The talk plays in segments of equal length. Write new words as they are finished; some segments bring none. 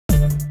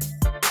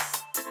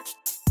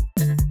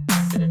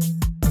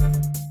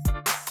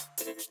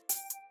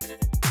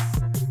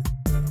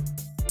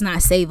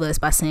Not save us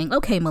by saying,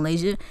 okay,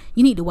 Malaysia,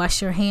 you need to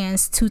wash your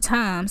hands 2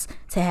 times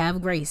to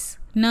have grace.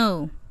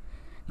 No,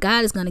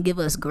 God is going to give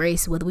us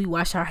grace whether we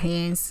wash our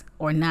hands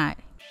or not.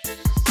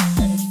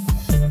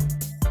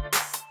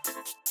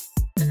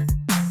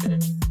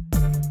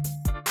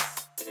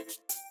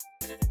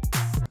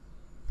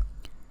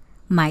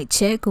 Mic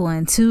check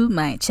 1 2,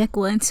 mic check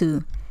 1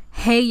 2.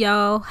 Hey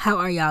y'all, how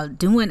are y'all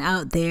doing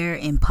out there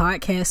in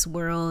podcast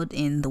world,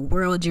 in the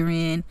world you're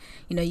in?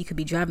 You know, you could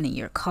be driving in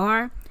your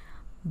car,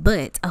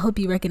 but I hope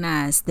you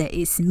recognize that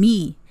it's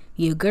me,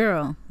 your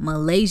girl,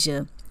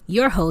 Malaysia,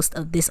 your host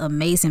of this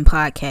amazing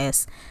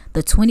podcast,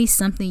 the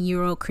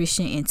 20-something-year-old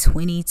Christian in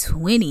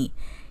 2020.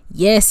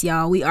 Yes,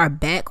 y'all, we are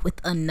back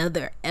with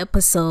another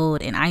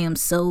episode, and I am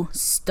so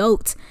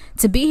stoked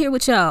to be here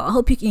with y'all. I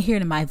hope you can hear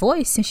it in my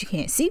voice since you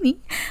can't see me,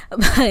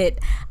 but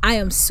I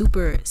am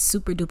super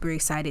duper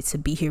excited to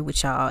be here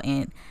with y'all,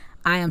 and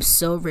I am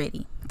so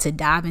ready to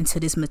dive into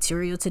this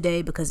material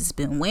today because it's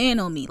been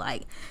weighing on me.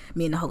 Like,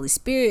 me and the Holy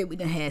Spirit, we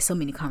done had so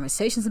many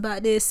conversations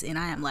about this, and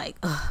I am like,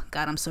 oh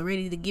God, I'm so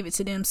ready to give it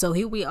to them. So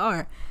here we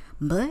are.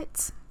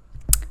 But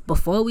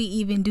before we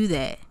even do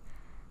that,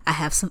 I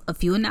have a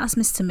few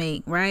announcements to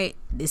make, right?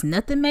 There's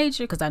nothing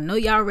major because I know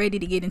y'all ready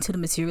to get into the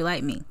material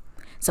like me.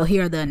 So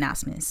here are the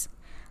announcements.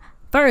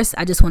 First,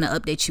 I just want to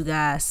update you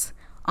guys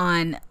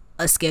on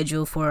a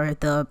schedule for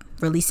the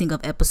releasing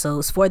of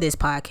episodes for this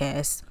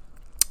podcast.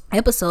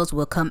 Episodes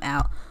will come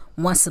out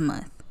once a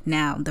month.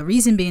 Now, the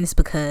reason being is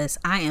because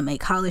I am a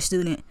college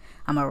student.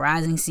 I'm a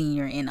rising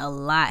senior, and a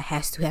lot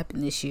has to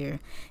happen this year.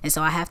 And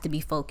so I have to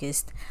be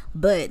focused.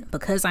 But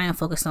because I am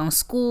focused on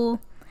school,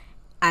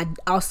 I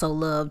also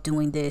love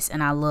doing this,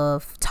 and I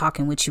love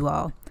talking with you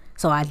all.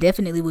 So I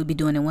definitely would be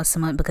doing it once a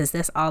month because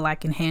that's all I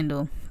can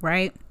handle,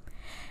 right?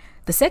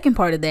 The second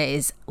part of that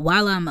is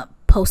while I'm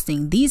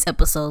posting these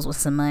episodes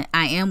once a month,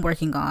 I am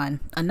working on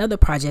another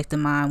project of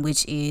mine,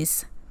 which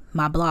is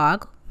my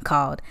blog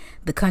called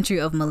The Country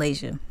of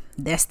Malaysia.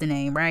 That's the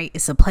name, right?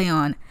 It's a play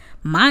on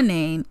my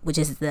name, which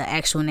is the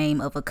actual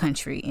name of a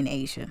country in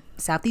Asia,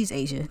 Southeast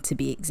Asia to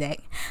be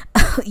exact.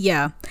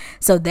 Yeah,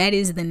 so that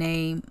is the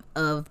name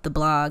of the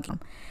blog.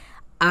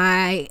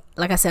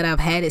 Like I said, I've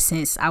had it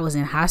since I was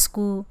in high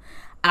school.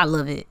 I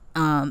love it.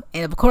 And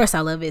of course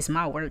I love it. It's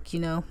my work, you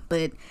know,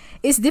 but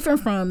it's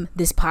different from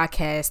this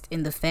podcast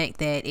in the fact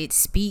that it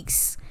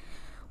speaks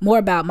more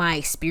about my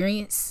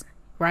experience,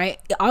 right?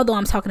 Although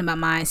I'm talking about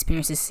my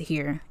experiences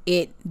here,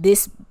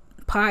 this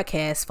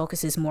podcast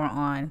focuses more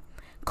on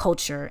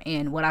culture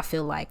and what I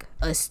feel like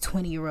us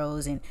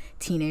 20-year-olds and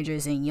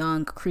teenagers and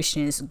young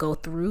Christians go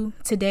through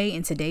today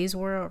in today's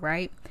world,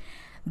 right?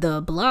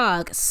 The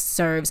blog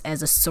serves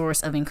as a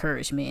source of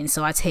encouragement, and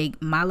so I take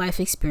my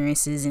life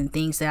experiences and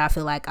things that I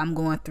feel like I'm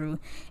going through,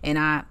 and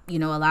I,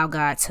 allow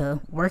God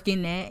to work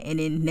in that, and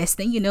then next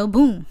thing you know,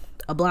 boom,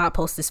 a blog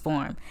post is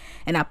formed,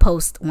 and I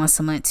post once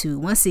a month too.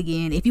 Once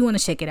again, if you want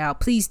to check it out,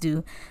 please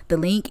do. The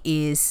link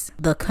is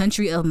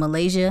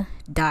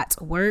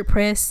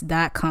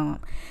thecountryofmalaysia.wordpress.com.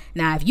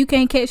 Now, if you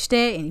can't catch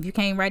that, and if you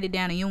can't write it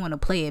down and you want to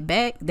play it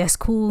back, that's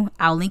cool.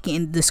 I'll link it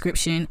in the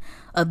description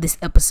of this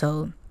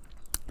episode.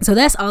 So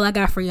that's all I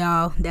got for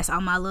y'all. That's all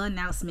my little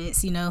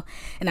announcements, and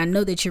I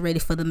know that you're ready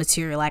for the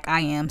material like I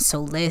am.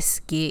 So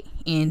let's get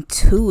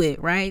into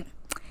it, right?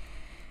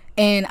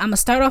 And I'm going to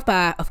start off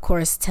by, of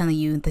course, telling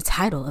you the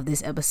title of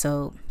this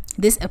episode.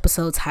 This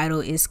episode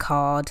title is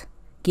called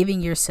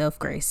Giving Yourself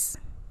Grace.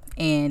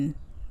 And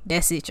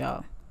that's it,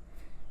 y'all.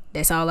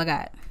 That's all I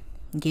got.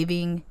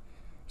 Giving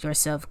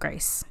yourself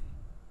grace.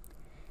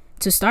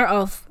 To start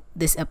off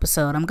this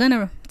episode, I'm going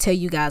to tell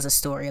you guys a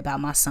story about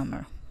my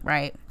summer,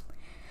 right?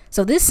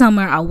 So this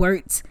summer, I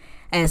worked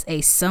as a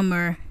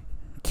summer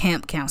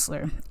camp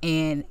counselor.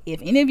 And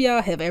if any of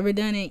y'all have ever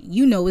done it,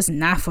 it's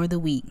not for the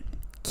weak.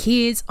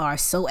 Kids are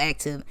so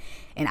active,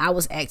 and I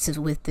was active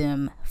with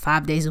them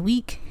 5 days a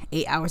week,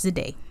 8 hours a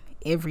day,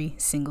 every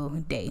single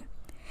day.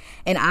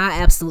 And I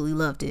absolutely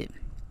loved it.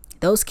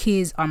 Those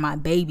kids are my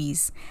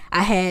babies.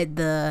 I had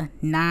the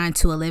 9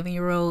 to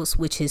 11-year-olds,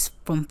 which is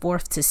from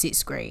 4th to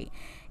 6th grade.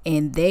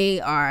 And they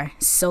are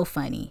so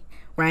funny,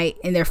 right?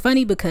 And they're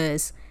funny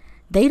because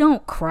they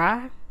don't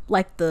cry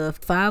like the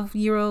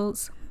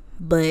 5-year-olds,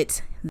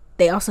 but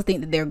they also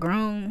think that they're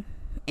grown.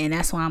 And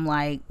that's why I'm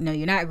like, no,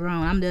 you're not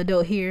grown. I'm the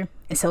adult here.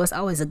 And so it's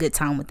always a good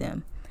time with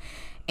them.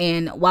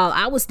 And while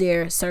I was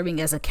there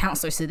serving as a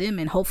counselor to them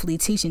and hopefully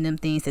teaching them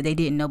things that they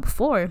didn't know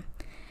before,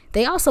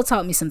 they also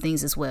taught me some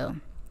things as well.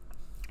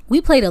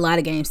 We played a lot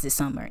of games this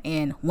summer.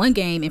 And one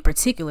game in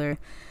particular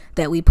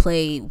that we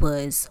played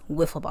was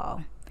wiffle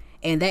ball.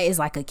 And that is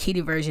like a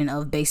kiddie version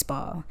of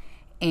baseball.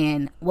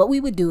 And what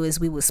we would do is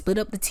we would split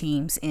up the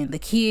teams, and the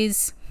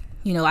kids,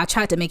 I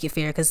tried to make it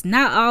fair because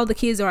not all the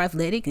kids are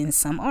athletic and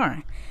some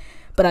are.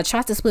 But I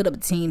tried to split up the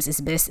teams as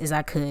best as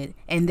I could.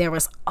 And there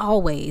was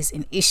always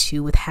an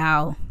issue with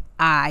how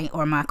I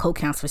or my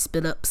co-counselor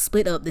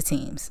split up the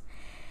teams.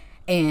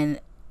 And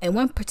And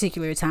one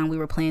particular time we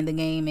were playing the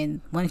game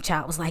and one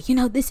child was like,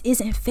 this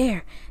isn't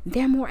fair.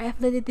 They're more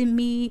athletic than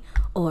me,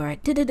 or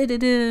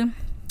da-da-da-da-da.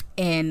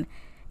 And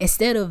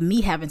instead of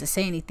me having to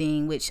say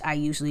anything, which I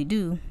usually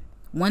do,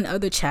 one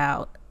other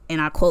child, and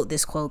I quote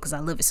this quote because I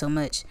love it so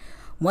much.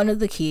 One of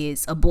the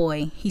kids, a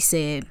boy, he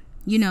said,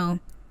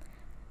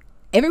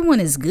 everyone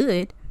is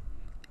good,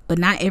 but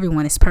not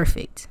everyone is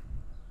perfect.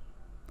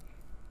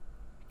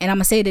 And I'm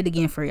going to say that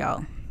again for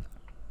y'all.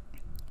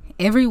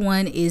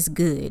 Everyone is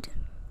good,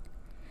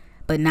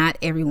 but not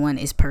everyone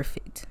is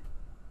perfect.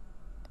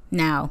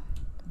 Now,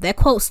 that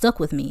quote stuck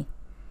with me.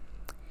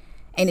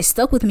 And it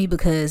stuck with me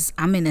because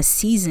I'm in a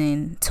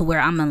season to where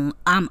I'm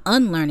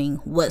unlearning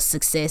what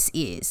success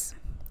is.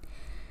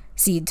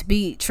 See, to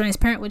be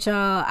transparent with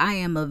y'all, I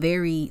am a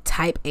very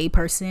type A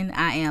person.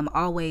 I am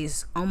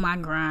always on my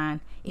grind.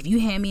 If you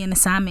hand me an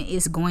assignment,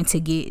 it's going to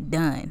get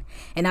done.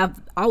 And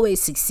I've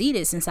always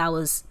succeeded since I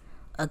was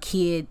a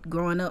kid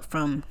growing up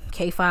from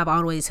K5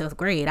 all the way to 12th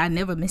grade. I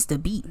never missed a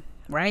beat,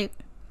 right?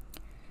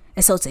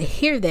 And so to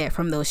hear that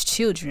from those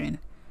children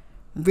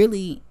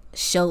really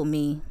showed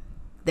me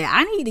that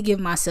I need to give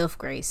myself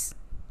grace.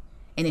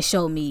 And it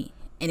showed me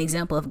an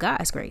example of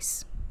God's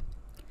grace.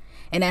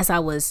 And as I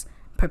was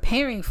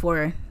preparing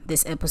for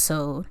this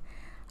episode,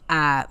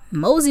 I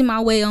moseyed my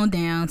way on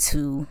down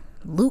to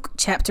Luke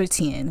chapter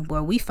 10,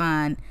 where we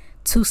find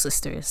two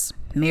sisters,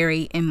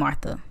 Mary and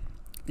Martha.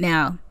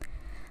 Now,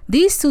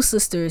 these two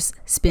sisters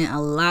spent a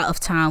lot of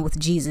time with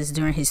Jesus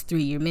during his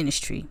 3-year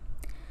ministry.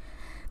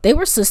 They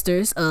were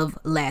sisters of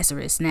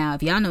Lazarus. Now,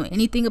 if y'all know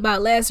anything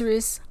about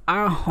Lazarus,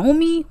 our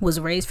homie was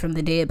raised from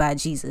the dead by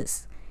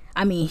Jesus.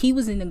 I mean, he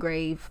was in the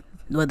grave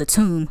or the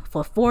tomb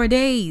for 4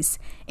 days,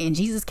 and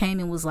Jesus came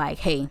and was like,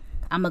 hey,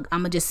 I'm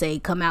gonna just say,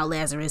 come out,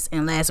 Lazarus,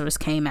 and Lazarus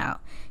came out.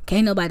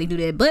 Can't nobody do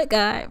that but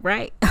God,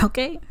 right?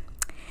 Okay.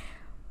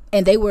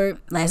 And they were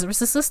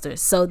Lazarus'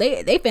 sisters, so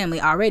they family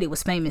already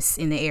was famous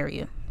in the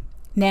area.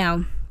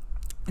 Now,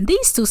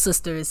 these two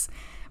sisters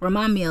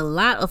remind me a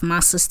lot of my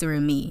sister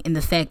and me in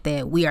the fact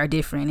that we are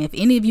different. If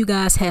any of you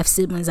guys have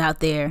siblings out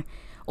there,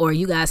 or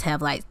you guys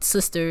have like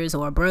sisters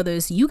or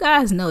brothers, you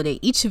guys know that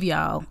each of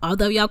y'all,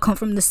 although y'all come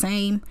from the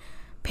same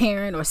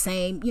parent or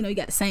same, you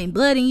got the same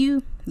blood in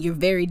you, you're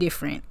very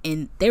different.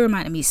 And they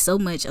reminded me so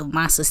much of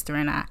my sister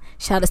and I.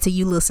 Shout out to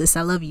you, little sis,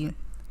 I love you.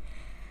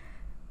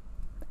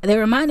 They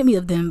reminded me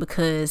of them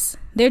because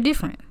they're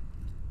different.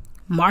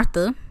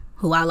 Martha,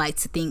 who I like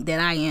to think that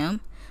I am,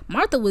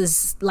 Martha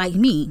was like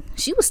me.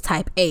 She was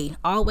type A,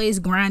 always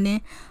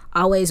grinding,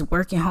 always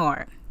working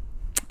hard.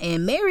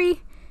 And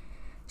Mary,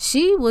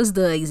 she was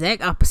the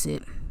exact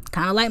opposite,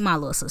 kind of like my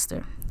little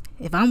sister.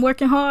 If I'm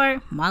working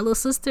hard, my little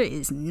sister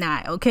is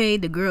not, okay?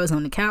 The girl is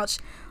on the couch,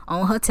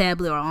 on her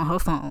tablet, or on her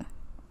phone.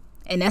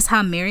 And that's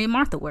how Mary and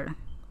Martha were.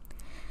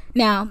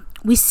 Now,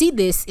 we see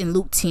this in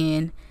Luke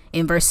 10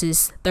 in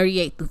verses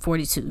 38 through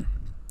 42.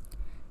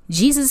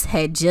 Jesus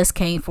had just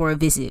came for a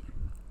visit,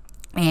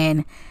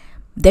 and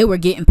they were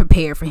getting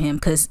prepared for him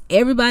because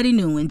everybody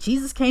knew when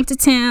Jesus came to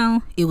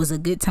town, it was a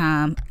good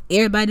time.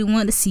 Everybody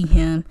wanted to see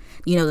him.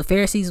 The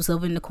Pharisees was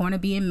over in the corner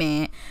being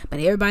mad, but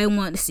everybody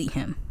wanted to see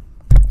him.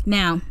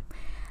 Now,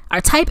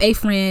 our type A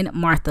friend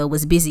Martha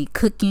was busy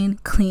cooking,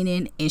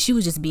 cleaning, and she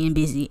was just being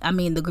busy. I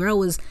mean, the girl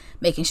was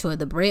making sure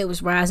the bread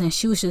was rising.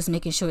 She was just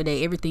making sure that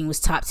everything was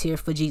top tier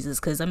for Jesus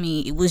because,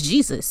 it was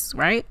Jesus,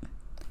 right?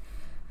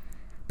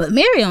 But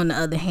Mary, on the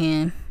other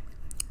hand,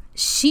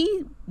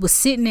 she was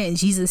sitting at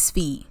Jesus'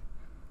 feet,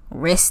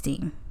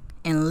 resting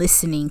and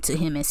listening to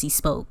him as he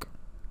spoke,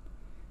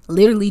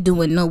 literally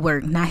doing no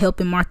work, not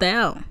helping Martha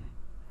out.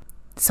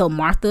 So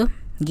Martha,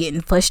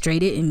 getting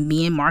frustrated and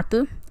being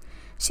Martha,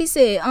 she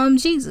said,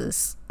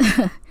 Jesus,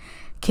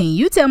 can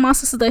you tell my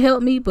sister to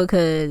help me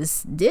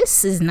because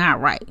this is not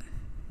right?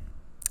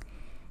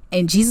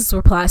 And Jesus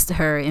replies to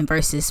her in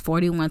verses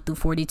 41 through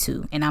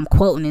 42, and I'm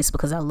quoting this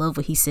because I love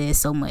what he says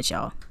so much,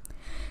 y'all.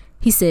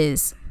 He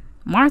says,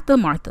 Martha,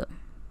 Martha,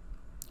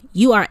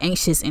 you are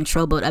anxious and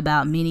troubled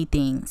about many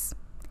things,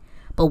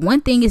 but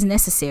one thing is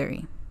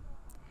necessary.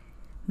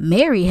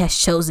 Mary has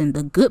chosen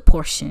the good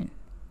portion,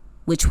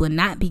 which will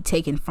not be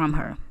taken from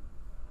her.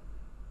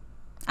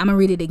 I'm going to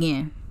read it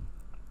again.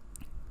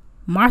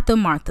 Martha,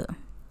 Martha,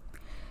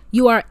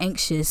 you are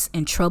anxious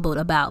and troubled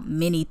about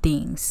many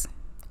things,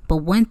 but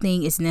one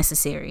thing is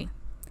necessary.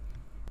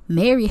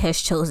 Mary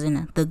has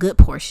chosen the good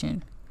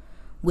portion,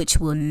 which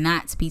will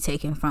not be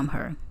taken from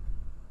her.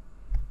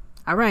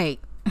 All right.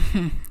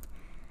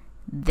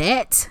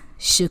 That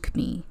shook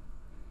me.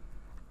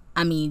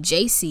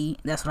 JC,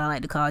 that's what I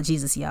like to call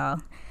Jesus,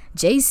 y'all.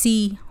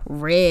 JC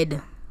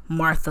read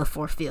Martha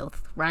for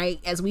filth, right?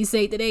 As we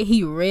say today,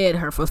 he read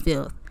her for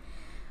filth.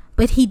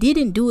 But he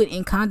didn't do it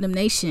in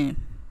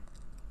condemnation.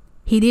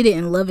 He did it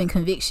in love and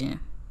conviction.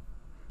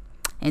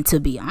 And to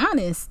be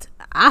honest,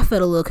 I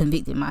felt a little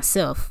convicted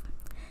myself.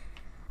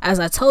 As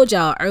I told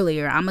y'all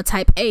earlier, I'm a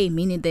type A,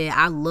 meaning that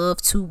I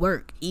love to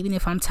work. Even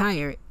if I'm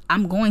tired,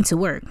 I'm going to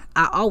work.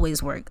 I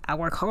always work. I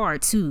work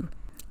hard too.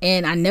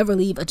 And I never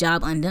leave a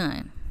job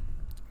undone.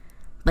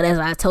 But as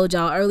I told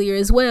y'all earlier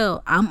as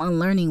well, I'm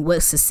unlearning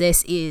what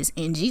success is.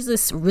 And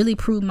Jesus really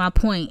proved my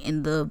point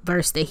in the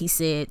verse that he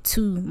said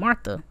to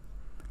Martha.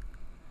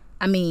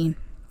 I mean,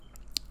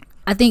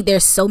 I think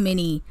there's so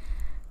many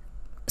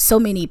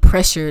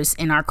pressures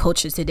in our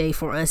culture today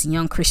for us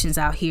young Christians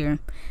out here,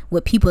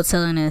 with people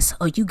telling us,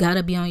 oh, you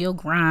gotta be on your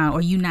grind,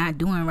 or you not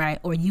doing right,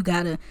 or you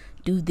gotta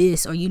do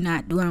this, or you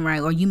not doing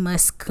right, or you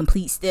must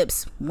complete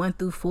steps 1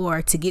 through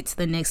 4 to get to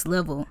the next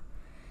level.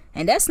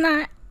 And that's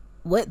not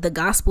what the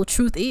gospel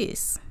truth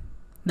is.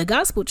 The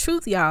gospel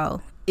truth,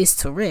 y'all, is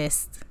to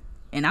rest.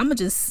 And I'm gonna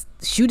just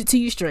shoot it to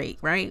you straight,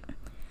 right?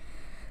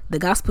 The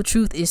gospel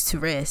truth is to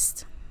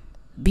rest.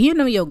 Being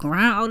on your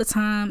grind all the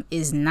time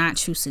is not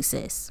true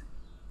success.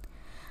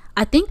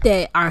 I think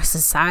that our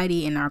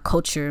society and our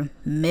culture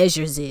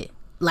measures it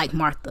like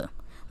Martha.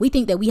 We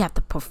think that we have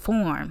to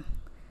perform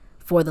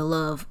for the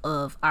love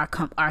of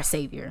our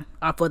Savior,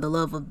 or for the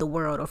love of the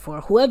world, or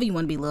for whoever you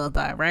want to be loved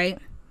by, right?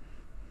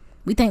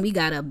 We think we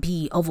gotta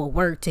be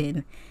overworked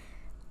and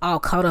all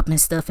caught up in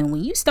stuff. And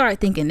when you start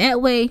thinking that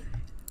way,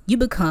 you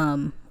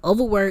become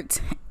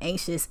overworked,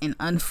 anxious, and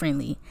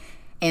unfriendly.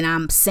 And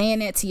I'm saying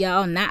that to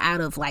y'all not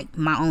out of like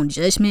my own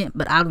judgment,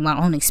 but out of my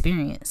own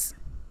experience.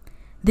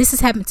 This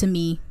has happened to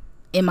me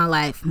in my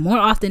life more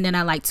often than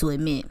I like to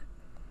admit.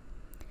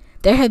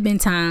 There have been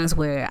times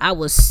where I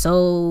was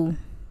so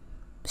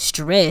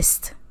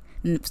stressed,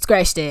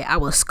 scratch that, I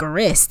was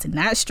stressed,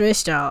 not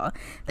stressed, y'all,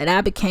 that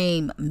I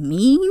became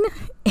mean,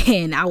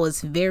 and I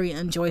was very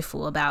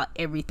unjoyful about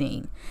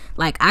everything.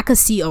 Like, I could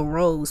see a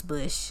rose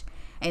bush,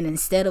 and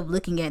instead of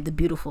looking at the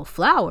beautiful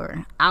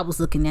flower, I was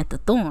looking at the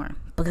thorn,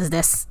 because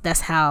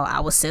that's how I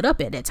was set up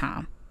at that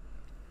time.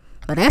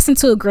 But that's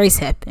until grace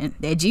happened.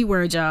 That G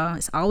word, y'all,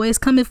 is always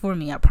coming for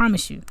me, I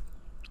promise you.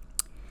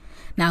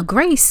 Now,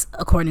 grace,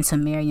 according to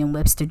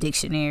Merriam-Webster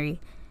Dictionary,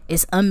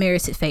 is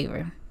unmerited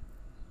favor.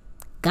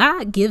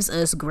 God gives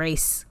us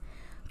grace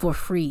for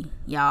free,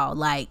 y'all.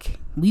 Like,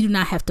 we do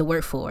not have to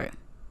work for it.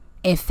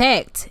 In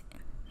fact,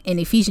 in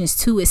Ephesians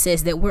 2, it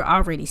says that we're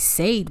already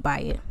saved by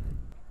it.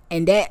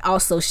 And that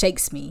also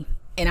shakes me.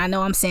 And I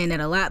know I'm saying that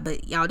a lot,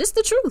 but y'all, this is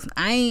the truth.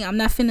 I'm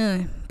not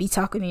finna be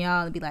talking to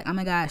y'all and be like, oh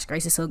my gosh,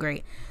 grace is so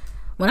great.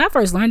 When I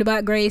first learned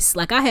about grace,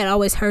 like, I had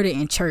always heard it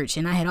in church,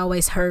 and I had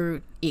always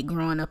heard it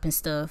growing up and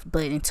stuff.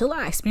 But until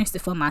I experienced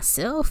it for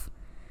myself,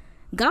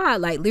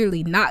 God like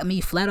literally knocked me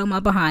flat on my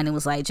behind and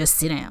was like, just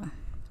sit down.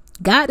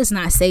 God does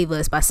not save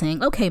us by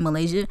saying, okay,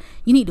 Malaysia,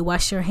 you need to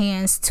wash your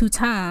hands 2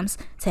 times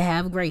to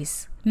have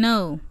grace.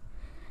 No,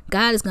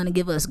 God is going to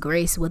give us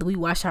grace whether we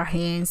wash our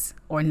hands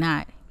or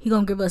not. He's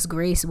going to give us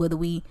grace whether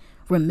we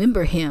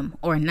remember him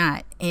or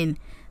not. And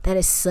that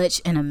is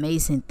such an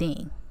amazing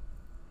thing.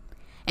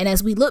 And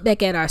as we look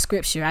back at our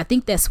scripture, I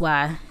think that's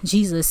why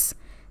Jesus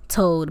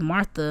told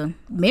Martha,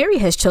 Mary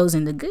has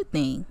chosen the good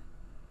thing.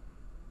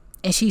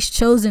 And she's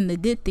chosen the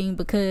good thing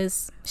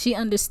because she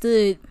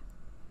understood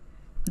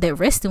that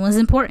resting was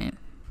important.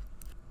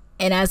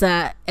 And as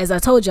I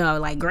told y'all,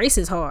 like, grace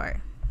is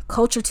hard.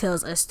 Culture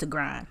tells us to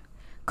grind.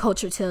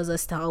 Culture tells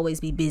us to always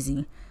be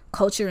busy.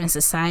 Culture and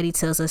society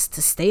tells us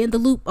to stay in the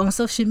loop on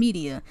social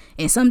media.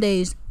 And some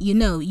days, you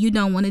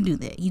don't want to do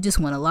that. You just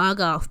want to log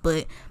off.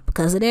 But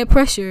because of that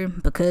pressure,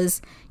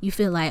 because you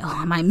feel like,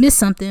 oh, I might miss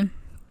something,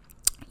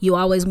 you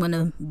always want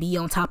to be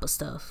on top of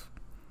stuff.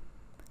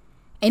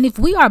 And if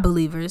we are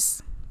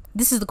believers,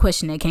 this is the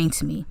question that came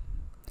to me.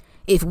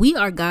 If we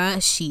are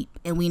God's sheep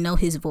and we know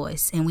his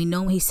voice and we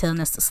know when he's telling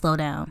us to slow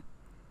down,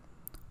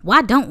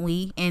 why don't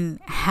we?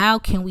 And how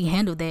can we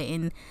handle that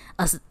in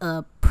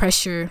a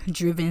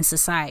pressure-driven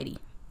society,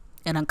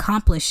 an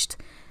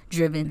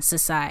accomplished-driven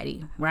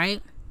society,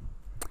 right?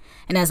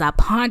 And as I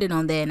pondered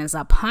on that, and as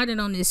I pondered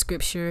on these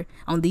scriptures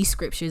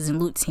in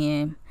Luke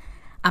 10,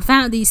 I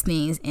found these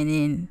things, and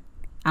then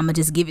I'm going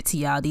to just give it to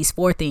y'all, these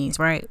 4 things,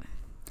 right?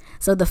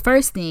 So the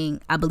first thing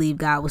I believe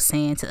God was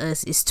saying to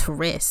us is to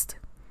rest.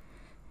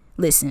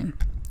 Listen,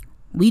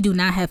 we do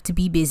not have to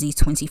be busy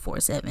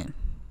 24/7.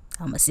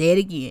 I'm going to say it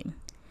again.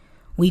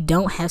 We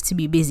don't have to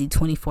be busy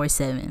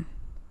 24/7.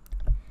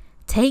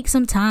 Take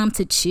some time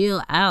to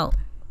chill out.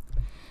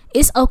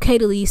 It's okay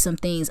to leave some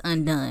things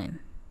undone,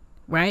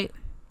 right?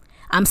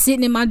 I'm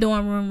sitting in my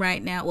dorm room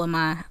right now, well,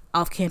 my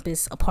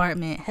off-campus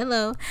apartment.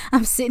 Hello.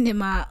 I'm sitting in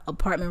my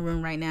apartment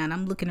room right now, and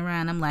I'm looking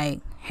around. I'm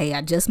like, hey,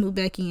 I just moved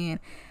back in.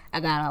 I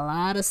got a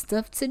lot of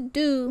stuff to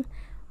do,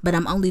 but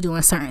I'm only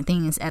doing certain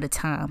things at a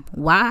time.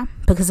 Why?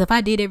 Because if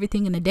I did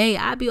everything in a day,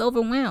 I'd be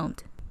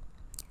overwhelmed.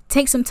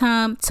 Take some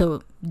time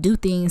to do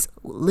things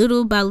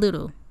little by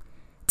little.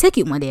 Take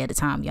it one day at a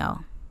time, y'all.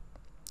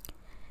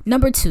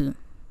 Number 2,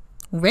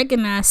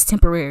 recognize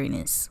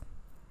temporariness.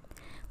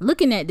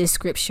 Looking at this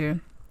scripture,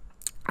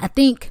 I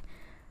think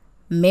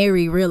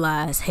Mary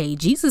realized, hey,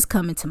 Jesus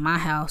coming to my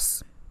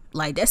house,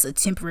 like, that's a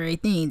temporary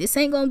thing. This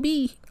ain't gonna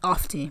be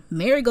often.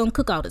 Mary gonna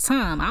cook all the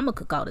time. I'm gonna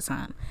cook all the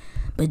time.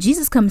 But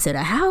Jesus coming to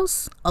the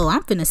house, oh,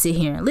 I'm finna sit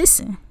here and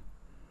listen.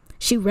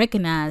 She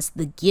recognized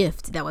the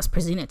gift that was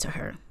presented to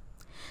her.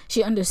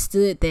 She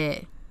understood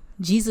that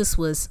Jesus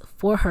was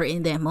for her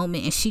in that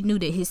moment, and she knew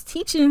that his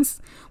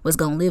teachings was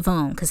going to live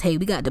on because, hey,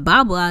 we got the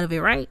Bible out of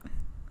it, right?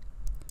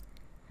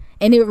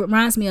 And it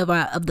reminds me of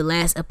the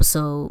last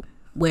episode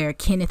where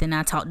Kenneth and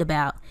I talked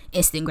about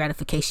instant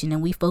gratification,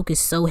 and we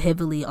focused so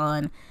heavily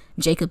on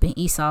Jacob and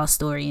Esau's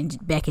story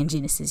back in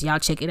Genesis. Y'all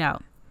check it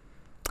out.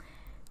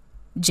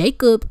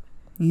 Jacob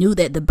knew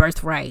that the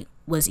birthright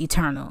was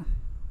eternal,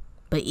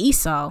 but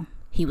Esau,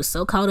 he was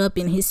so caught up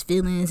in his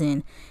feelings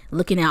and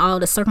looking at all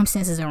the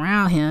circumstances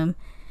around him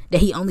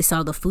that he only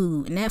saw the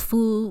food, and that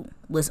food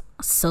was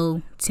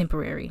so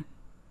temporary.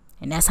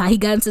 And that's how he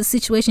got into the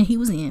situation he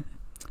was in,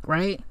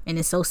 right? And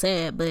it's so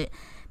sad, but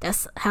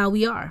that's how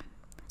we are.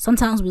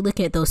 Sometimes we look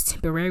at those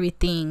temporary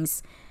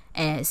things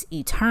as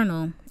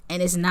eternal,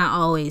 and it's not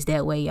always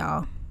that way,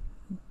 y'all.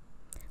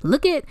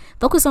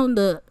 Focus on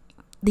the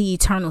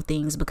eternal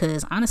things,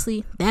 because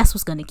honestly, that's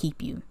what's going to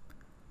keep you.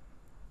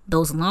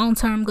 Those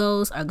long-term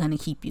goals are going to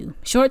keep you.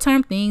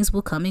 Short-term things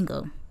will come and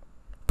go,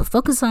 but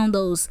focus on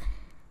those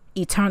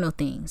eternal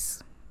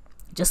things.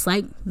 Just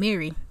like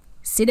Mary,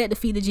 sit at the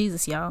feet of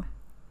Jesus, y'all.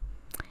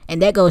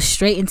 And that goes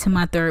straight into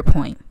my third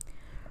point.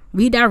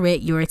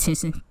 Redirect your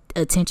attention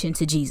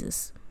to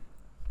Jesus.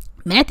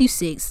 Matthew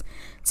 6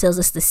 tells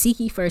us to seek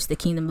ye first the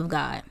kingdom of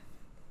God.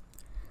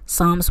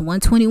 Psalms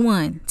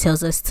 121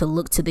 tells us to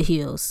look to the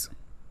hills.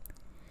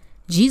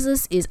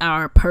 Jesus is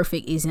our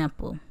perfect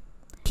example.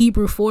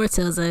 Hebrew 4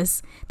 tells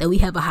us that we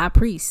have a high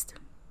priest.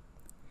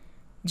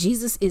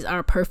 Jesus is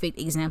our perfect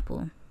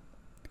example.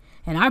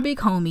 And our big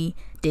homie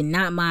did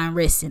not mind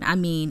resting. I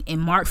mean, in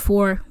Mark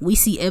 4, we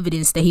see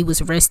evidence that he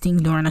was resting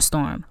during a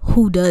storm.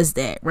 Who does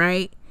that,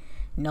 right?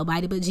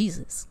 Nobody but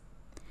Jesus.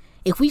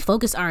 If we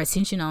focus our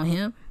attention on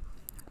him,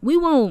 we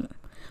won't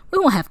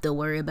have to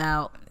worry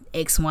about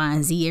X, Y,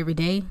 and Z every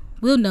day.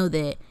 We'll know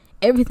that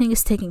everything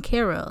is taken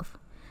care of.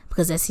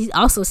 Because as he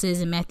also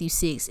says in Matthew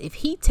 6, if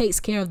he takes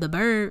care of the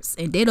birds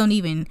and they don't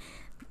even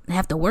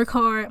have to work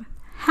hard,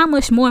 how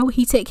much more will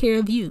he take care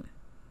of you?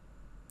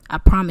 I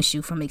promise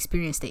you from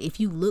experience that if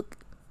you look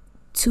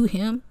to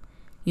him,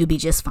 you'll be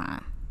just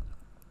fine.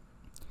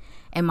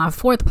 And my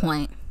fourth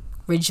point,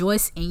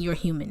 rejoice in your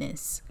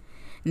humanness.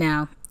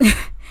 Now,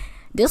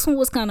 this one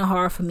was kind of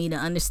hard for me to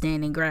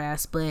understand and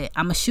grasp, but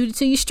I'm going to shoot it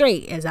to you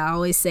straight, as I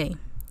always say.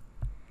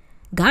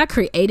 God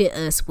created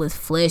us with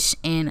flesh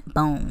and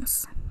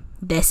bones.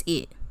 That's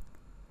it.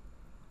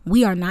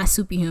 We are not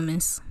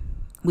superhumans.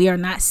 We are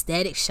not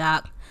Static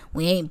Shock.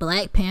 We ain't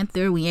Black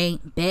Panther. We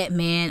ain't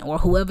Batman or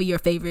whoever your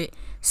favorite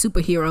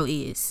superhero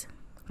is.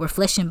 We're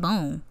flesh and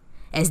bone,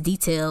 as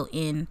detailed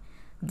in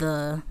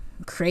the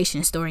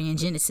creation story in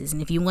Genesis.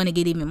 And if you want to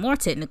get even more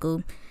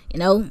technical,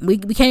 we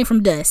came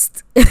from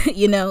dust.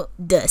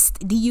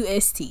 Dust.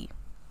 D-U-S-T.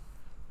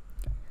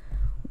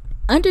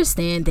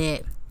 Understand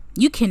that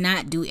you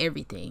cannot do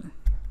everything.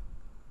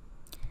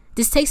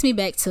 This takes me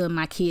back to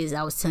my kids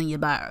I was telling you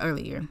about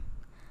earlier.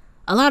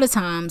 A lot of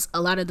times, a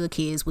lot of the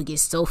kids would get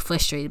so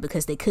frustrated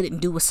because they couldn't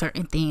do a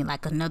certain thing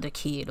like another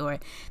kid, or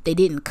they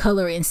didn't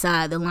color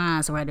inside the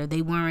lines right, or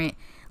they weren't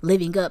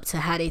living up to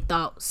how they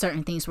thought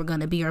certain things were going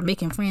to be, or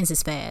making friends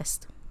as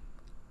fast.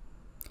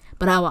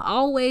 But I will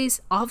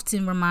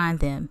often remind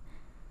them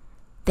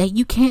that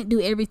you can't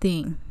do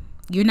everything.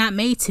 You're not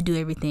made to do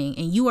everything,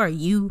 and you are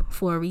you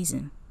for a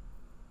reason.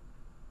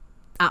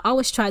 I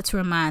always try to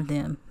remind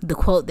them the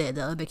quote that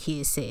the other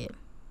kids said.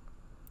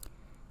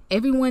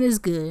 Everyone is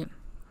good,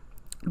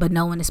 but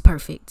no one is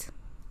perfect.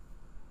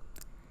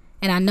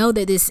 And I know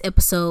that this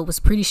episode was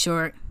pretty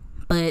short,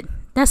 but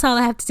that's all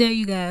I have to tell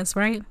you guys,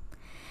 right?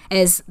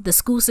 As the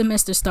school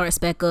semester starts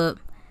back up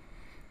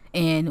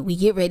and we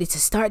get ready to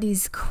start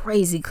these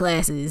crazy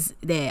classes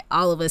that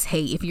all of us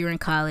hate if you're in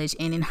college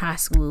and in high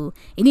school,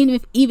 and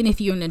even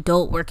if you're an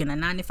adult working a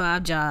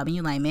 9-to-5 job and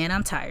you're like, man,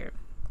 I'm tired.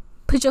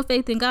 Put your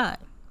faith in God.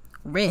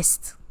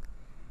 Rest.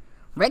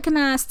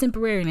 Recognize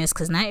temporariness,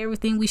 because not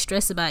everything we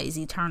stress about is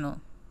eternal.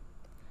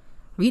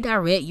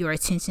 Redirect your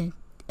attention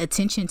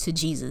to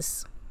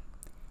Jesus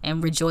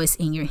and rejoice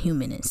in your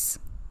humanness.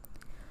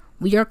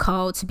 We are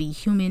called to be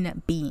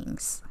human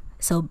beings,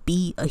 so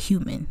be a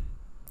human.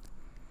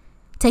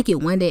 Take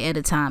it one day at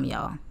a time,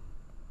 y'all.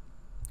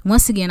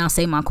 Once again, I'll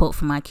say my quote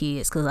for my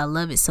kids because I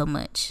love it so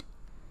much.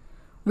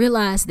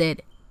 Realize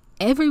that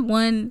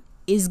everyone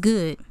is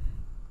good,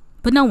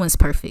 but no one's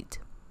perfect.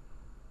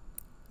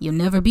 You'll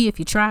never be if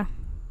you try.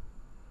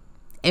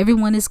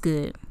 Everyone is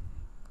good,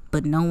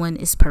 but no one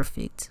is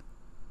perfect.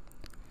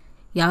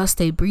 Y'all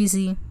stay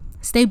breezy,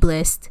 stay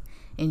blessed,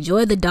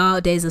 enjoy the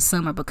dog days of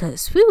summer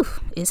because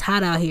it's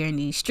hot out here in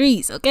these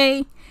streets,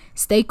 okay?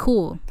 Stay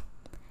cool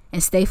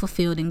and stay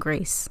fulfilled in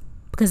grace,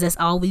 because that's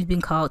all we've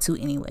been called to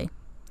anyway.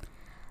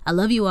 I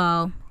love you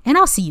all, and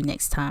I'll see you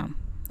next time.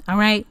 All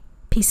right?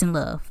 Peace and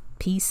love.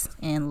 Peace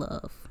and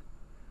love.